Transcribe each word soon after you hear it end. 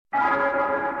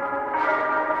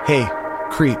Hey,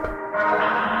 creep.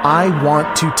 I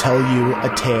want to tell you a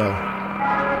tale,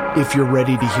 if you're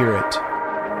ready to hear it.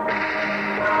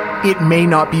 It may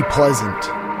not be pleasant.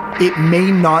 It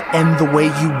may not end the way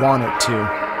you want it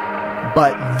to.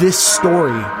 But this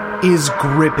story is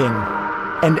gripping,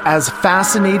 and as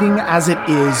fascinating as it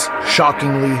is,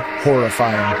 shockingly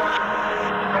horrifying.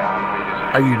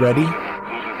 Are you ready?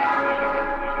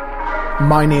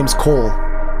 My name's Cole,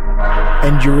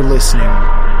 and you're listening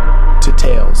to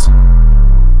Tales.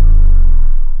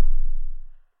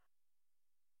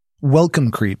 Welcome,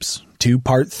 creeps, to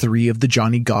part 3 of the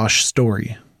Johnny Gosch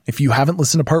story. If you haven't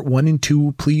listened to part 1 and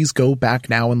 2, please go back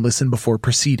now and listen before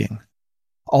proceeding.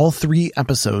 All 3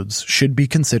 episodes should be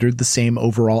considered the same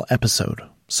overall episode,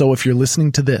 so if you're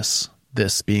listening to this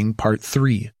being part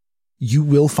 3, you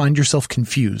will find yourself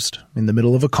confused in the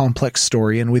middle of a complex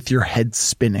story and with your head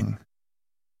spinning.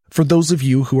 For those of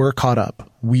you who are caught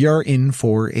up, we are in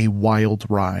for a wild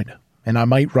ride, and I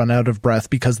might run out of breath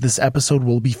because this episode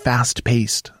will be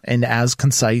fast-paced and as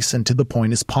concise and to the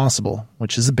point as possible,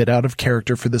 which is a bit out of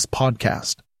character for this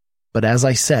podcast. But as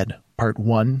I said, part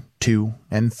 1, 2,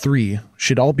 and 3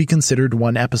 should all be considered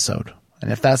one episode, and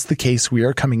if that's the case, we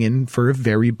are coming in for a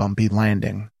very bumpy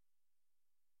landing.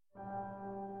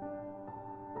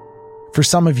 For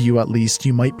some of you at least,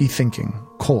 you might be thinking,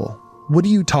 Cole, what are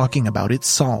you talking about? It's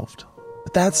solved.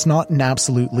 But that's not an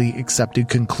absolutely accepted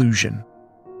conclusion.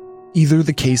 Either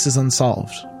the case is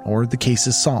unsolved, or the case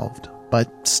is solved,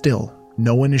 but still,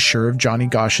 no one is sure of Johnny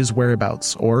Gosch's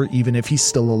whereabouts, or even if he's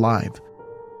still alive,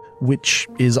 which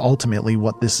is ultimately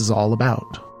what this is all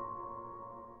about.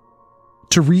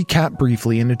 To recap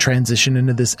briefly and to transition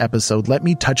into this episode, let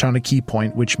me touch on a key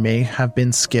point which may have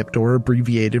been skipped or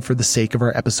abbreviated for the sake of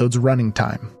our episode's running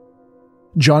time.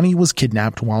 Johnny was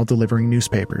kidnapped while delivering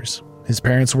newspapers. His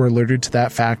parents were alerted to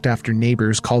that fact after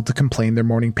neighbors called to complain their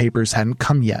morning papers hadn't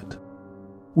come yet.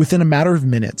 Within a matter of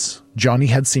minutes, Johnny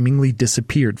had seemingly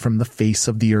disappeared from the face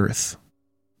of the earth.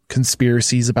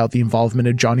 Conspiracies about the involvement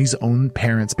of Johnny's own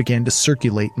parents began to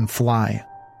circulate and fly.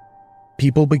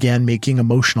 People began making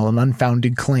emotional and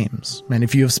unfounded claims, and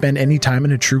if you have spent any time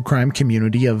in a true crime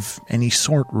community of any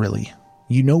sort really,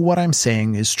 you know what I'm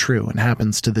saying is true and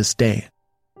happens to this day.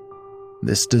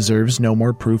 This deserves no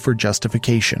more proof or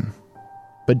justification.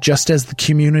 But just as the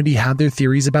community had their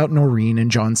theories about Noreen and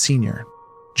John Sr.,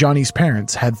 Johnny's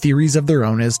parents had theories of their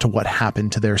own as to what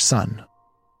happened to their son.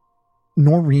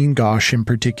 Noreen Gosch in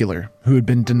particular, who had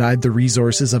been denied the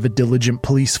resources of a diligent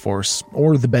police force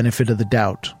or the benefit of the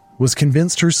doubt, was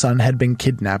convinced her son had been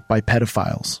kidnapped by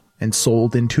pedophiles and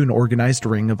sold into an organized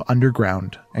ring of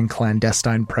underground and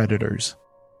clandestine predators.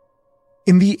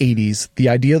 In the 80s, the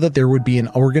idea that there would be an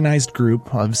organized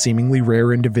group of seemingly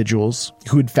rare individuals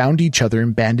who had found each other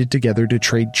and banded together to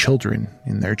trade children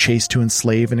in their chase to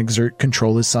enslave and exert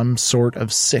control as some sort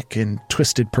of sick and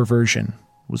twisted perversion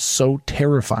was so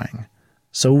terrifying,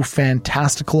 so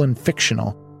fantastical and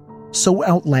fictional, so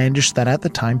outlandish that at the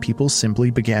time people simply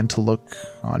began to look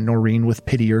on Noreen with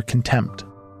pity or contempt.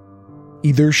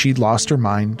 Either she'd lost her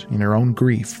mind in her own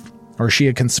grief, or she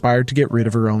had conspired to get rid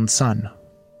of her own son.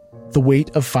 The weight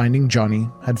of finding Johnny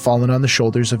had fallen on the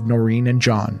shoulders of Noreen and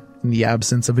John in the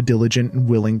absence of a diligent and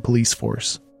willing police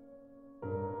force.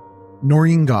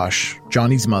 Noreen Gosch,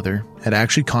 Johnny's mother, had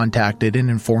actually contacted and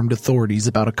informed authorities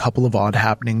about a couple of odd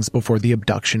happenings before the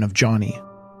abduction of Johnny.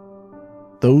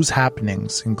 Those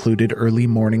happenings included early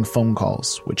morning phone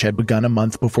calls, which had begun a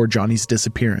month before Johnny's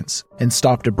disappearance and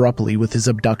stopped abruptly with his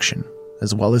abduction,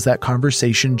 as well as that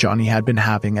conversation Johnny had been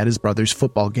having at his brother's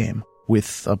football game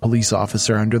with a police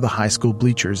officer under the high school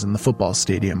bleachers in the football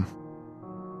stadium.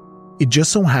 It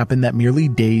just so happened that merely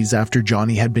days after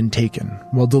Johnny had been taken,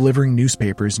 while delivering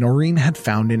newspapers, Noreen had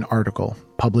found an article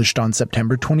published on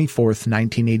September 24th,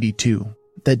 1982,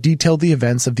 that detailed the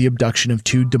events of the abduction of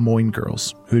 2 Des Moines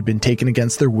girls who had been taken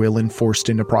against their will and forced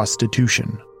into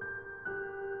prostitution.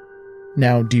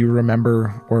 Now, do you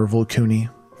remember Orville Cooney,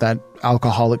 that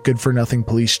alcoholic good-for-nothing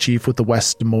police chief with the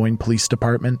West Des Moines Police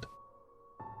Department?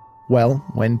 Well,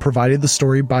 when provided the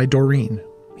story by Doreen,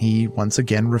 he once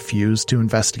again refused to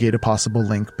investigate a possible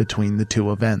link between the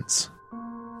 2 events.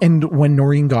 And when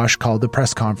Noreen Gosch called the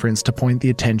press conference to point the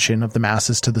attention of the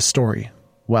masses to the story,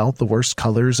 well, the worst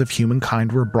colors of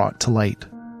humankind were brought to light.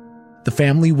 The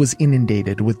family was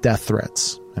inundated with death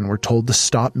threats and were told to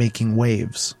stop making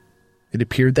waves. It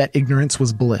appeared that ignorance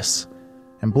was bliss,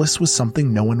 and bliss was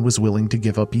something no one was willing to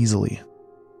give up easily.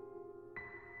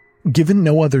 Given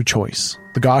no other choice,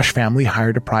 the Gosch family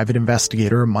hired a private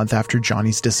investigator a month after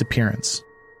Johnny's disappearance.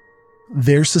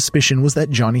 Their suspicion was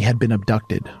that Johnny had been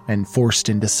abducted and forced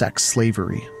into sex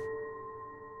slavery.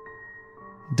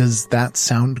 Does that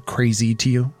sound crazy to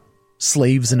you?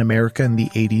 Slaves in America in the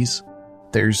 80s?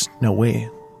 There's no way.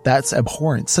 That's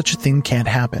abhorrent. Such a thing can't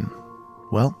happen.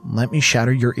 Well, let me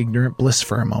shatter your ignorant bliss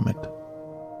for a moment.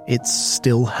 It's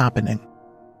still happening.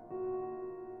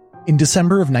 In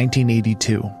December of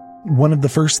 1982, one of the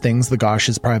first things the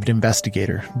Gosh's private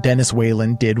investigator, Dennis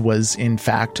Whalen, did was, in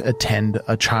fact, attend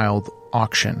a child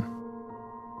auction.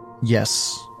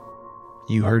 Yes,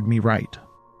 you heard me right.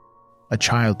 A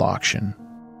child auction.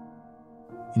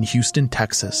 In Houston,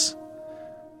 Texas.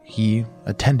 He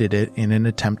attended it in an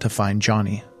attempt to find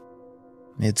Johnny.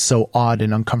 It's so odd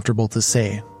and uncomfortable to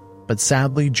say, but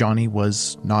sadly Johnny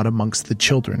was not amongst the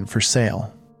children for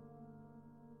sale.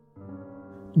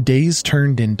 Days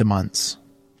turned into months.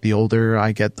 The older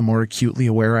I get, the more acutely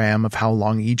aware I am of how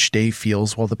long each day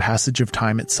feels, while the passage of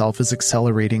time itself is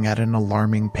accelerating at an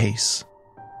alarming pace.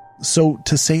 So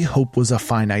to say hope was a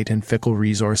finite and fickle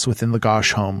resource within the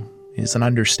Gosh home is an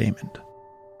understatement.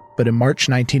 But in March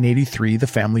 1983, the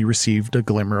family received a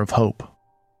glimmer of hope.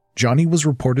 Johnny was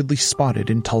reportedly spotted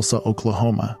in Tulsa,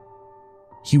 Oklahoma.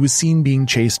 He was seen being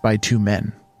chased by two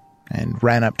men and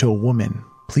ran up to a woman,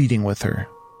 pleading with her,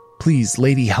 "Please,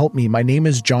 lady, help me. My name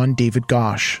is John David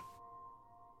Gosh."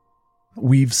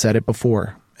 We've said it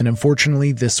before, and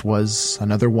unfortunately this was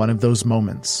another one of those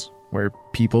moments where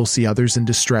people see others in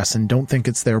distress and don't think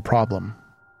it's their problem,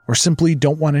 or simply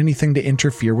don't want anything to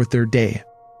interfere with their day,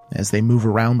 as they move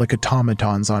around like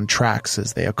automatons on tracks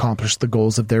as they accomplish the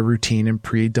goals of their routine and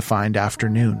predefined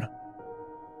afternoon.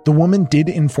 The woman did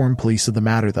inform police of the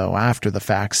matter, though, after the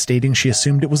fact, stating she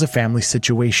assumed it was a family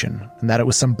situation, and that it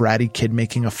was some bratty kid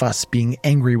making a fuss, being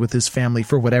angry with his family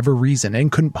for whatever reason,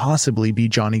 and couldn't possibly be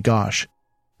Johnny Gosh,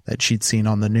 that she'd seen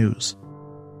on the news.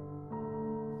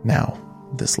 Now,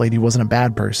 this lady wasn't a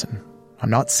bad person. I'm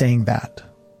not saying that.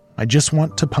 I just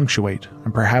want to punctuate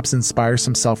and perhaps inspire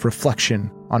some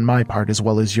self-reflection on my part as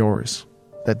well as yours,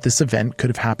 that this event could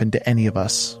have happened to any of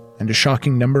us, and a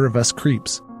shocking number of us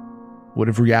creeps would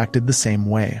have reacted the same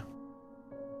way.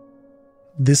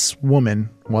 This woman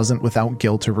wasn't without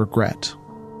guilt or regret,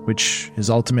 which is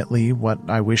ultimately what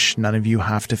I wish none of you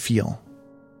have to feel.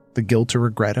 The guilt or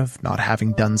regret of not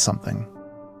having done something.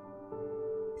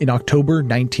 In October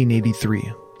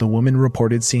 1983, the woman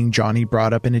reported seeing Johnny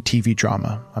brought up in a TV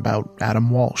drama about Adam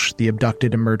Walsh, the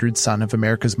abducted and murdered son of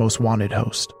America's Most Wanted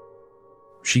host.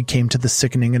 She came to the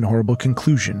sickening and horrible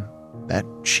conclusion that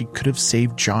she could have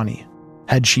saved Johnny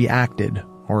had she acted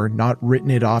or not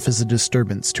written it off as a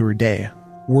disturbance to her day,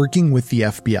 working with the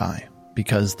FBI,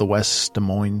 because the West Des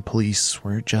Moines police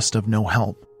were just of no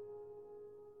help.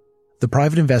 The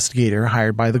private investigator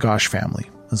hired by the Gosh family,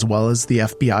 as well as the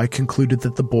FBI, concluded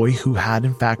that the boy who had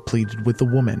in fact pleaded with the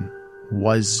woman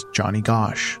was Johnny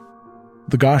Gosh.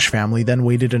 The Gosh family then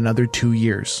waited another 2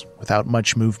 years without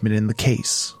much movement in the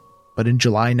case, but in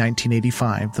July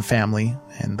 1985, the family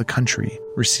and the country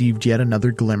received yet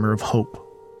another glimmer of hope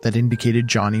that indicated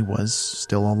Johnny was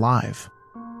still alive.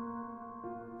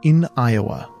 In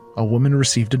Iowa, a woman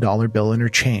received a $1 bill in her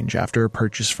change after a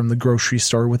purchase from the grocery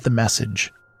store with the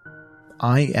message,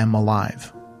 "I am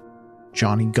alive.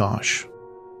 Johnny Gosh."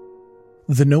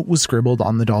 The note was scribbled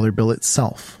on the $1 bill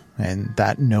itself, and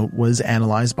that note was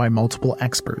analyzed by multiple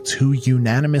experts who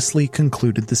unanimously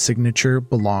concluded the signature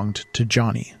belonged to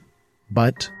Johnny.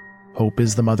 But hope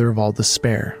is the mother of all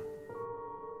despair.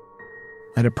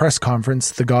 At a press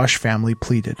conference, the Gosh family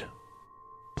pleaded,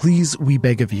 "Please, we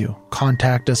beg of you,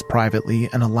 contact us privately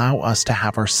and allow us to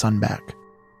have our son back.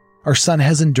 Our son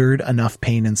has endured enough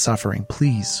pain and suffering.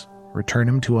 Please, return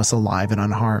him to us alive and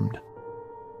unharmed.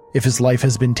 If his life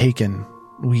has been taken,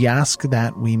 we ask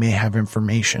that we may have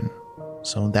information,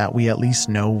 so that we at least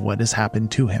know what has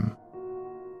happened to him."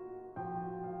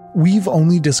 We've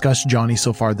only discussed Johnny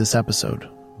so far this episode,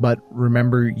 but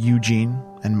remember Eugene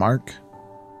and Mark?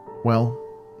 Well,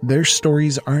 their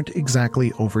stories aren't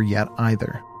exactly over yet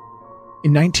either.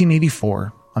 In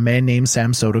 1984, a man named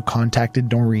Sam Soda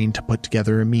contacted Noreen to put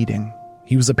together a meeting.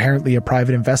 He was apparently a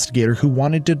private investigator who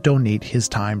wanted to donate his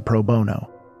time pro bono.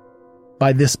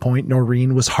 By this point,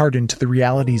 Noreen was hardened to the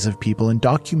realities of people and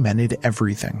documented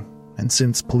everything, and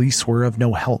since police were of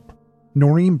no help,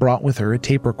 Noreen brought with her a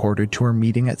tape recorder to her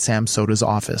meeting at Sam Soda's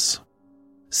office.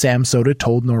 Sam Soda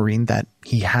told Noreen that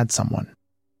he had someone.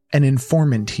 An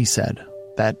informant, he said,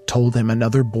 that told him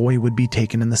another boy would be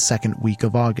taken in the second week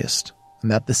of August,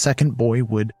 and that the second boy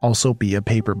would also be a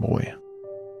paper boy.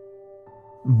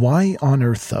 Why on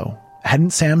earth, though,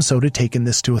 hadn't Sam Soda taken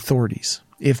this to authorities?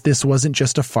 If this wasn't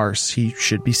just a farce, he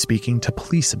should be speaking to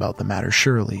police about the matter,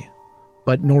 surely.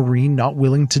 But Noreen, not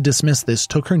willing to dismiss this,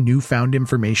 took her newfound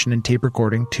information and tape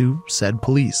recording to said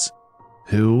police.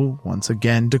 who once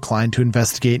again declined to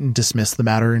investigate and dismissed the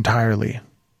matter entirely.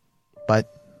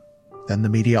 But then the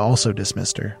media also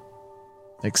dismissed her,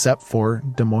 except for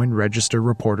Des Moines Register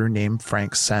reporter named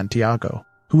Frank Santiago,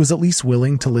 who was at least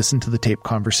willing to listen to the tape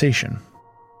conversation.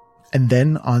 And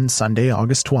then on Sunday,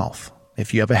 August 12th,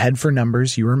 if you have a head for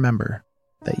numbers, you remember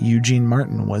that Eugene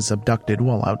Martin was abducted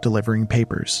while out delivering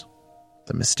papers.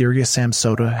 The mysterious Sam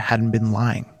Soda hadn't been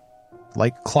lying.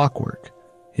 Like clockwork,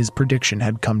 his prediction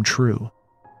had come true.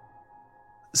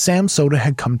 Sam Soda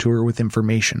had come to her with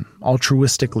information,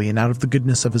 altruistically and out of the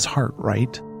goodness of his heart,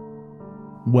 right?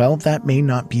 Well, that may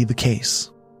not be the case.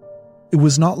 It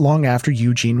was not long after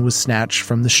Eugene was snatched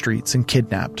from the streets and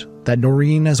kidnapped that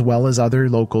Noreen, as well as other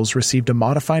locals, received a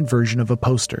modified version of a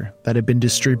poster that had been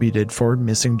distributed for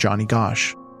missing Johnny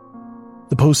Gosch.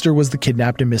 The poster was the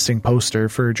kidnapped and missing poster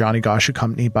for Johnny Gosch,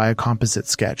 accompanied by a composite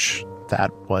sketch.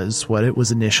 That was what it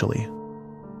was initially.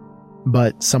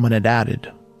 But someone had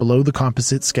added, below the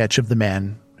composite sketch of the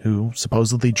man who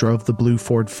supposedly drove the blue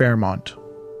Ford Fairmont,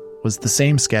 was the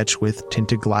same sketch with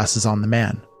tinted glasses on the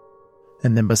man.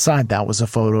 And then beside that was a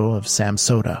photo of Sam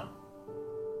Soda.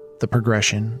 The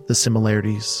progression, the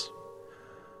similarities,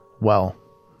 well,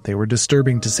 they were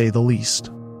disturbing to say the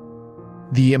least.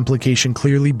 The implication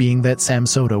clearly being that Sam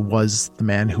Soda was the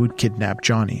man who had kidnapped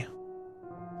Johnny.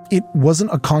 It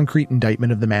wasn't a concrete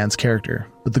indictment of the man's character,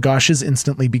 but the Gosches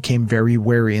instantly became very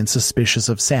wary and suspicious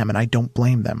of Sam, and I don't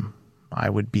blame them. I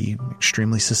would be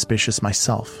extremely suspicious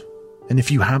myself. And if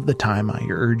you have the time, I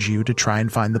urge you to try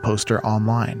and find the poster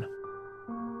online.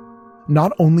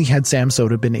 Not only had Sam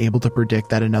Soda been able to predict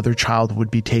that another child would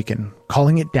be taken,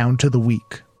 calling it down to the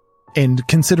week, and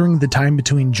considering the time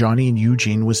between Johnny and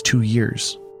Eugene was 2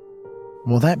 years,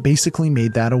 well, that basically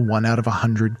made that a 1 out of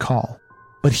 100 call.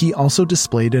 But he also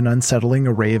displayed an unsettling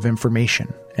array of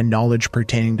information and knowledge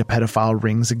pertaining to pedophile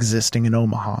rings existing in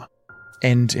Omaha.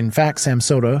 And in fact, Sam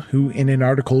Soda, who in an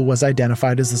article was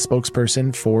identified as the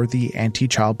spokesperson for the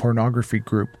anti-child pornography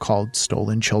group called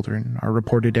Stolen Children Are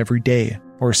Reported Every Day,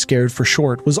 or SCARED for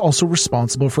short, was also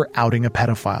responsible for outing a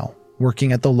pedophile,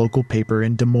 working at the local paper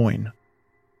in Des Moines.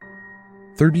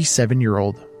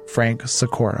 37-year-old Frank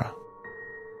Sikora.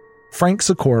 Frank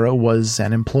Sikora was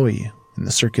an employee in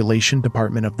the circulation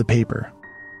department of the paper.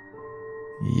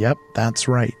 Yep, that's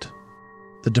right.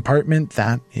 The department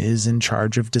that is in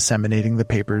charge of disseminating the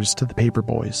papers to the paper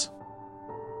boys.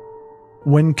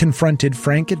 When confronted,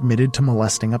 Frank admitted to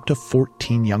molesting up to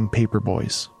 14 young paper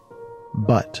boys.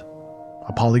 But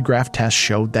a polygraph test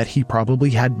showed that he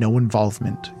probably had no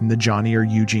involvement in the Johnny or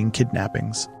Eugene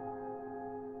kidnappings.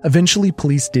 Eventually,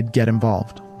 police did get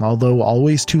involved, although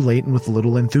always too late and with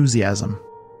little enthusiasm.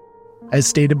 As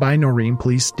stated by Noreen,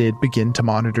 police did begin to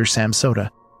monitor Sam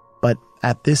Soda, but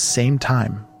at this same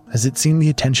time, as it seemed the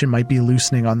attention might be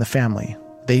loosening on the family,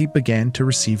 they began to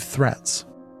receive threats.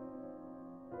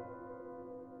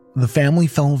 The family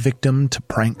fell victim to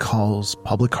prank calls,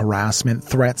 public harassment,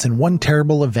 threats, and one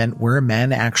terrible event where a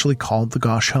man actually called the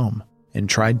Gosch home and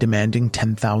tried demanding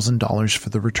 $10,000 for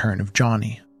the return of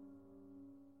Johnny.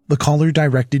 The caller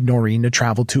directed Noreen to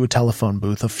travel to a telephone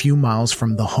booth a few miles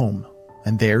from the home,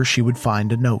 and there she would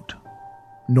find a note.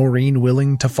 Noreen,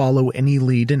 willing to follow any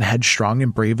lead and headstrong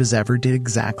and brave as ever, did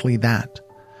exactly that.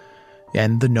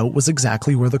 And the note was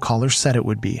exactly where the caller said it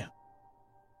would be.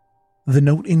 The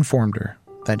note informed her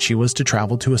that she was to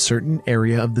travel to a certain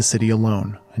area of the city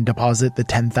alone and deposit the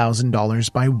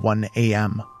 $10,000 by 1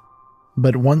 a.m.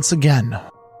 But once again,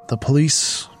 the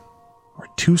police were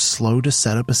too slow to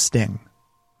set up a sting,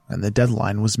 and the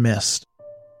deadline was missed.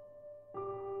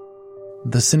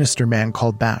 The sinister man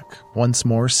called back, once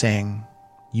more saying,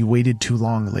 "You waited too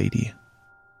long, lady.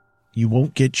 You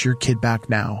won't get your kid back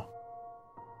now."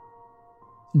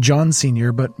 John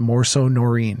Sr., but more so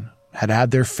Noreen, had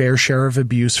had their fair share of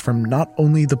abuse from not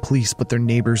only the police but their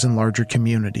neighbors and larger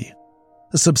community.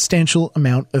 A substantial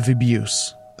amount of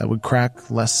abuse that would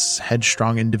crack less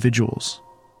headstrong individuals.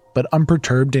 But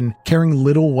unperturbed and caring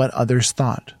little what others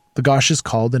thought, the Gosches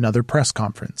called another press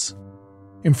conference.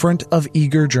 In front of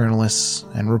eager journalists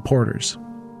and reporters,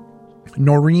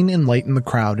 Noreen enlightened the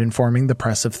crowd, informing the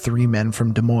press of 3 men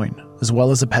from Des Moines, as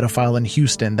well as a pedophile in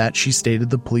Houston that she stated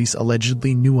the police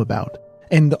allegedly knew about.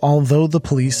 And although the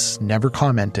police never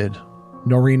commented,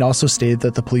 Noreen also stated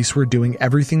that the police were doing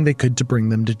everything they could to bring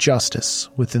them to justice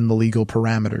within the legal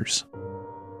parameters.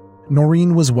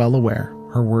 Noreen was well aware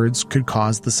her words could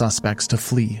cause the suspects to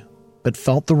flee, but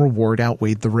felt the reward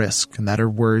outweighed the risk, and that her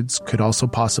words could also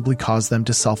possibly cause them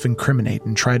to self-incriminate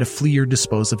and try to flee or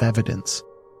dispose of evidence.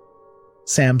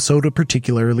 Sam Soda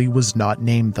particularly was not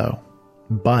named though,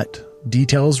 but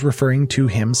details referring to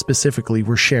him specifically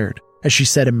were shared, as she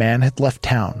said a man had left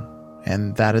town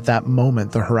and that at that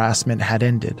moment the harassment had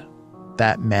ended,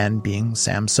 that man being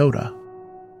Sam Soda.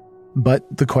 But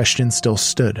the question still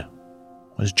stood.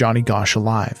 Was Johnny Gosch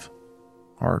alive?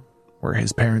 Or were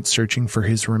his parents searching for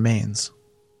his remains?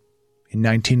 In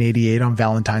 1988, on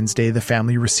Valentine's Day, the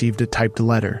family received a typed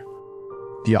letter,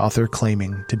 the author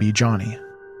claiming to be Johnny.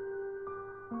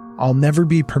 I'll never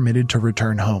be permitted to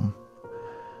return home.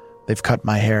 They've cut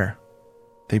my hair.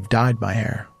 They've dyed my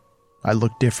hair. I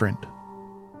look different.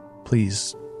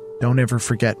 Please, don't ever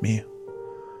forget me.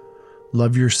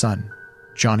 Love your son,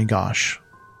 Johnny Gosch.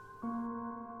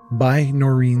 By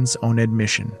Noreen's own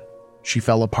admission, she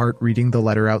fell apart reading the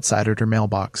letter outside at her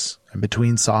mailbox, and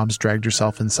between sobs dragged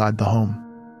herself inside the home.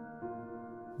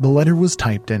 The letter was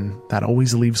typed, and that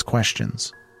always leaves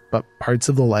questions, but parts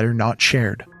of the letter not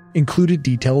shared included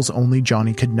details only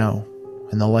Johnny could know,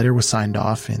 and the letter was signed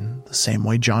off in the same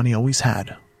way Johnny always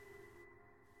had.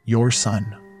 Your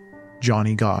son,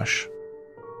 Johnny Gosch.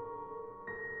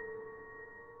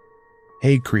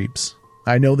 Hey creeps,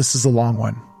 I know this is a long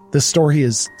one. This story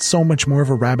is so much more of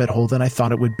a rabbit hole than I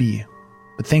thought it would be,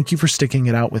 but thank you for sticking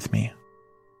it out with me.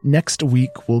 Next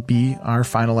week will be our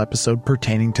final episode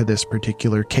pertaining to this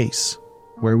particular case,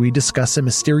 where we discuss a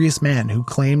mysterious man who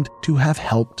claimed to have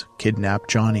helped kidnap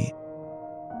Johnny.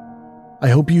 I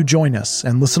hope you join us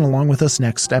and listen along with us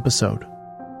next episode.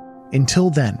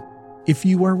 Until then, if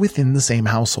you are within the same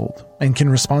household and can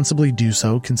responsibly do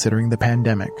so considering the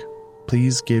pandemic,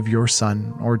 please give your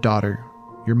son or daughter,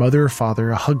 your mother or father,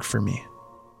 a hug for me.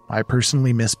 I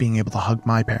personally miss being able to hug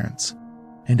my parents,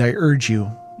 and I urge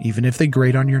you, even if they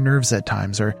grate on your nerves at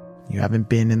times or you haven't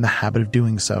been in the habit of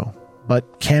doing so,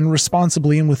 but can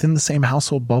responsibly and within the same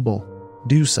household bubble,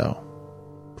 do so.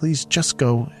 Please just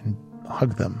go and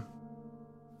hug them.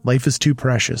 Life is too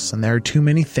precious, and there are too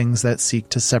many things that seek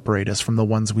to separate us from the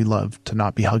ones we love to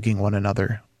not be hugging one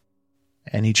another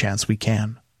any chance we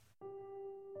can.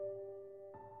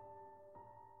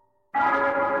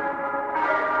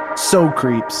 So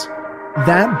creeps,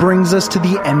 that brings us to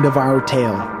the end of our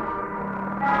tale.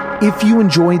 If you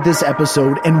enjoyed this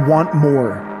episode and want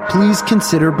more, please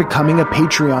consider becoming a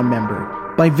Patreon member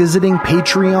by visiting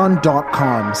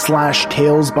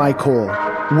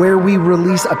patreon.com/talesbycole, where we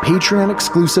release a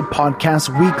Patreon-exclusive podcast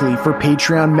weekly for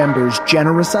Patreon members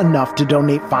generous enough to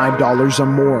donate $5 or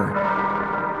more.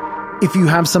 If you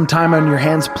have some time on your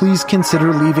hands, please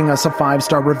consider leaving us a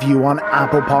 5-star review on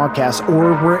Apple Podcasts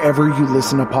or wherever you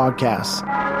listen to podcasts.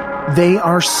 They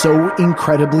are so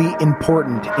incredibly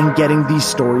important in getting these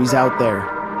stories out there.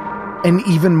 And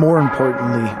even more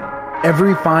importantly,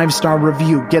 every 5-star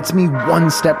review gets me one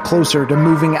step closer to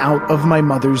moving out of my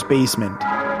mother's basement.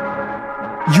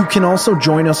 You can also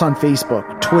join us on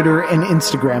Facebook, Twitter, and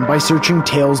Instagram by searching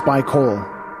Tales by Cole.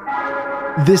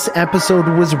 This episode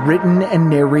was written and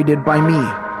narrated by me,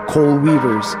 Cole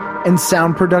Weavers, and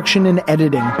sound production and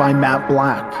editing by Matt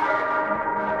Black.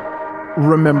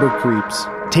 Remember, creeps,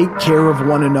 take care of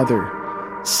one another,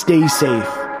 stay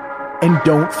safe, and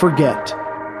don't forget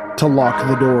to lock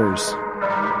the doors.